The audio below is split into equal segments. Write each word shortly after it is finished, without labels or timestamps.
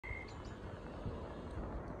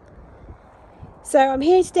So I'm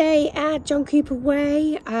here today at John Cooper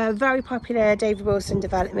Way, very popular David Wilson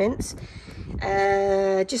development,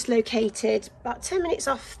 just located about 10 minutes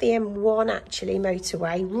off the M1 actually,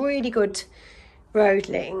 motorway, really good road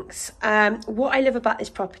links. What I love about this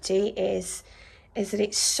property is that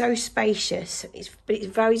it's so spacious, but it's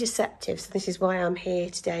very deceptive, so this is why I'm here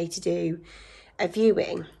today to do a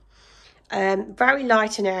viewing. Very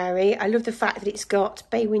light and airy. I love the fact that it's got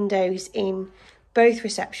bay windows in both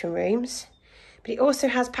reception rooms, but it also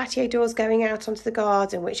has patio doors going out onto the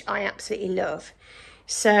garden, which I absolutely love.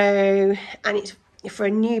 So, and it's for a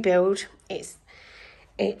new build, it's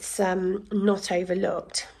not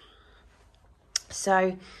overlooked.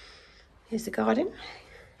 So here's the garden.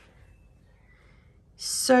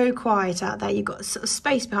 So quiet out there. You've got sort of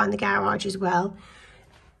space behind the garage as well.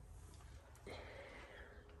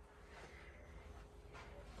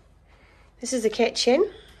 This is the kitchen.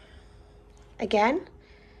 Again,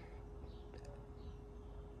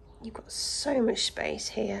 you've got so much space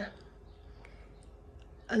here.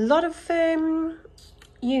 A lot of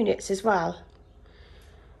units as well.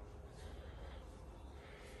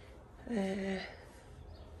 Good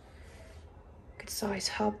size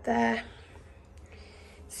hob there.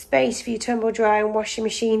 Space for your tumble dryer and washing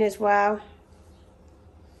machine as well.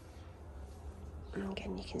 And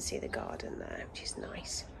again, you can see the garden there, which is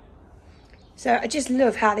nice. So I just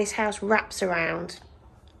love how this house wraps around.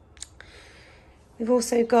 We've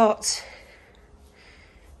also got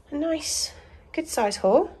a nice, good size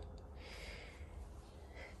hall.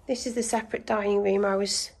 This is the separate dining room I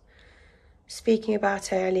was speaking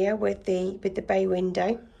about earlier with the bay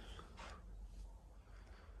window.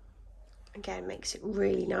 Again, makes it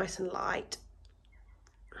really nice and light.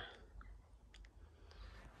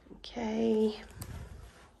 Okay,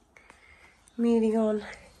 moving on.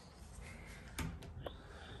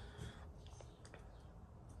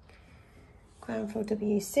 Ground floor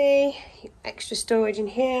WC, extra storage in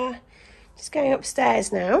here. Just going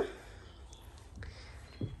upstairs now.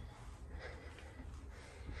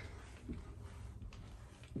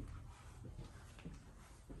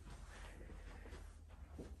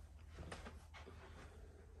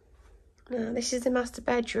 Now this is the master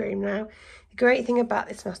bedroom. Now the great thing about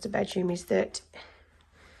this master bedroom is that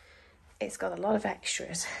it's got a lot of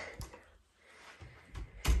extras.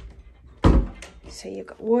 So you've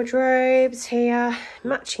got wardrobes here,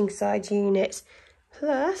 matching side units,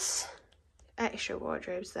 plus extra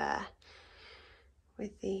wardrobes there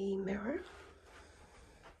with the mirror.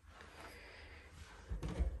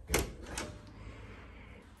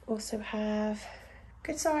 Also have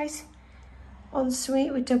good size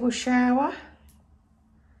ensuite with double shower.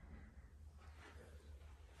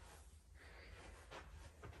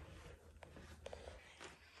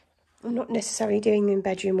 I'm not necessarily doing them in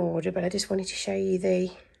bedroom order, but I just wanted to show you them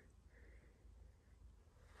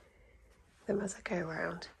as I go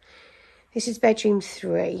around. This is bedroom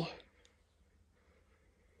 3.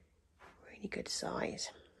 Really good size.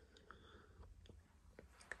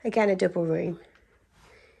 Again, a double room.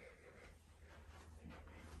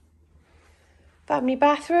 Family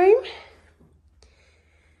bathroom.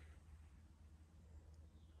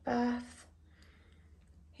 Bath.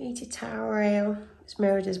 Heated towel rail. It's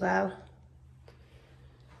mirrored as well.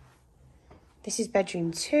 This is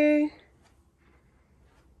bedroom 2.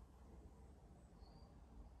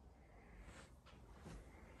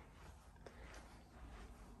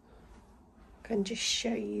 I can just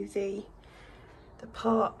show you the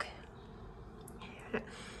park.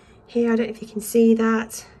 Here, I don't know if you can see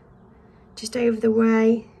that. Just over the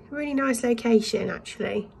way. Really nice location,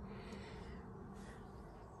 actually.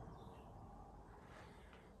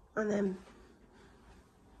 And then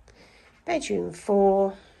bedroom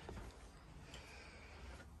 4,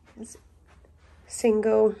 it's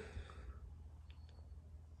single,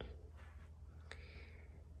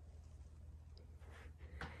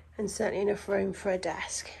 and certainly enough room for a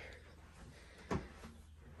desk. A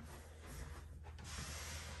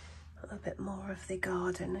little bit more of the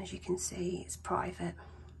garden, as you can see, it's private.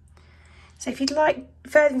 So if you'd like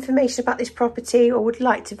further information about this property or would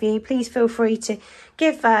like to view, please feel free to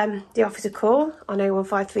give the office a call on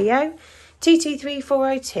 01530 223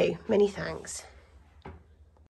 402. Many thanks.